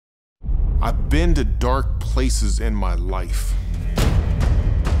I've been to dark places in my life.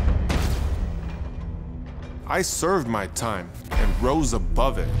 I served my time and rose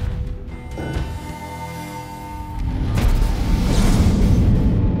above it.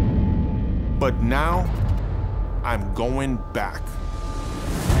 But now, I'm going back.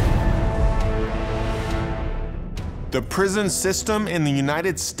 The prison system in the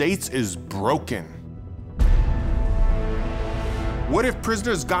United States is broken. What if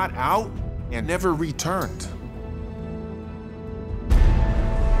prisoners got out and never returned?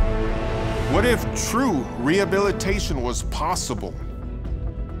 What if true rehabilitation was possible?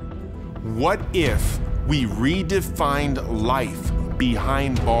 What if we redefined life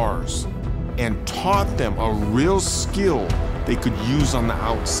behind bars and taught them a real skill they could use on the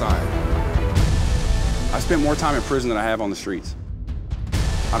outside? I spent more time in prison than I have on the streets.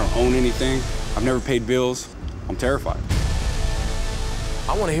 I don't own anything. I've never paid bills. I'm terrified.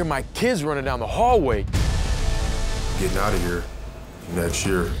 I want to hear my kids running down the hallway. Getting out of here next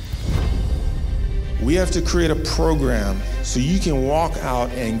year. We have to create a program so you can walk out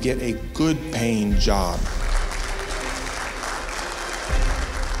and get a good paying job.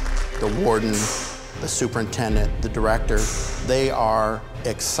 The warden, the superintendent, the director, they are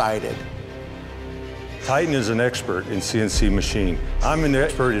excited. Titan is an expert in CNC machine. I'm an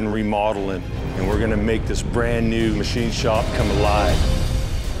expert in remodeling, and we're gonna make this brand new machine shop come alive.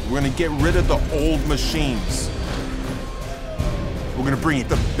 We're gonna get rid of the old machines. We're gonna bring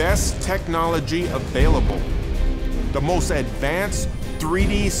the best technology available, the most advanced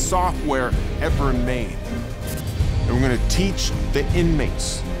 3D software ever made. And we're gonna teach the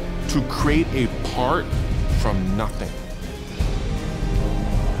inmates to create a part from nothing.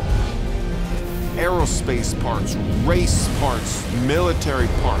 Aerospace parts, race parts, military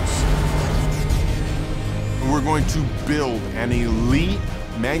parts. And we're going to build an elite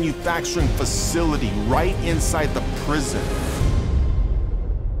manufacturing facility right inside the prison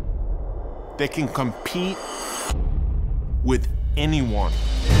that can compete with anyone.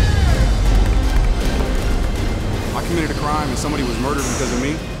 I committed a crime and somebody was murdered because of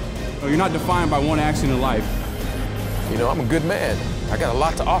me. No, you're not defined by one accident in life. You know, I'm a good man. I got a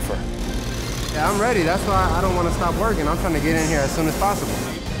lot to offer. Yeah, I'm ready. That's why I don't want to stop working. I'm trying to get in here as soon as possible.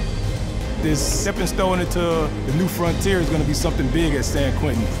 This stepping stone into the new frontier is going to be something big at San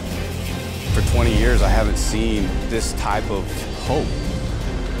Quentin. For 20 years, I haven't seen this type of hope.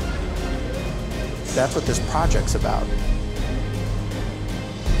 That's what this project's about.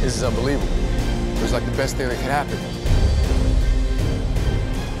 This is unbelievable. It was like the best thing that could happen.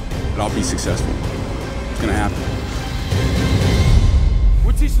 But I'll be successful. It's gonna happen.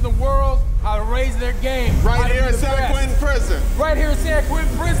 We're teaching the world how to raise their game. Right here in San Quentin Prison. Right here in San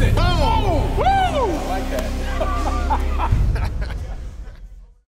Quentin Prison. Boom! Woo! I like that.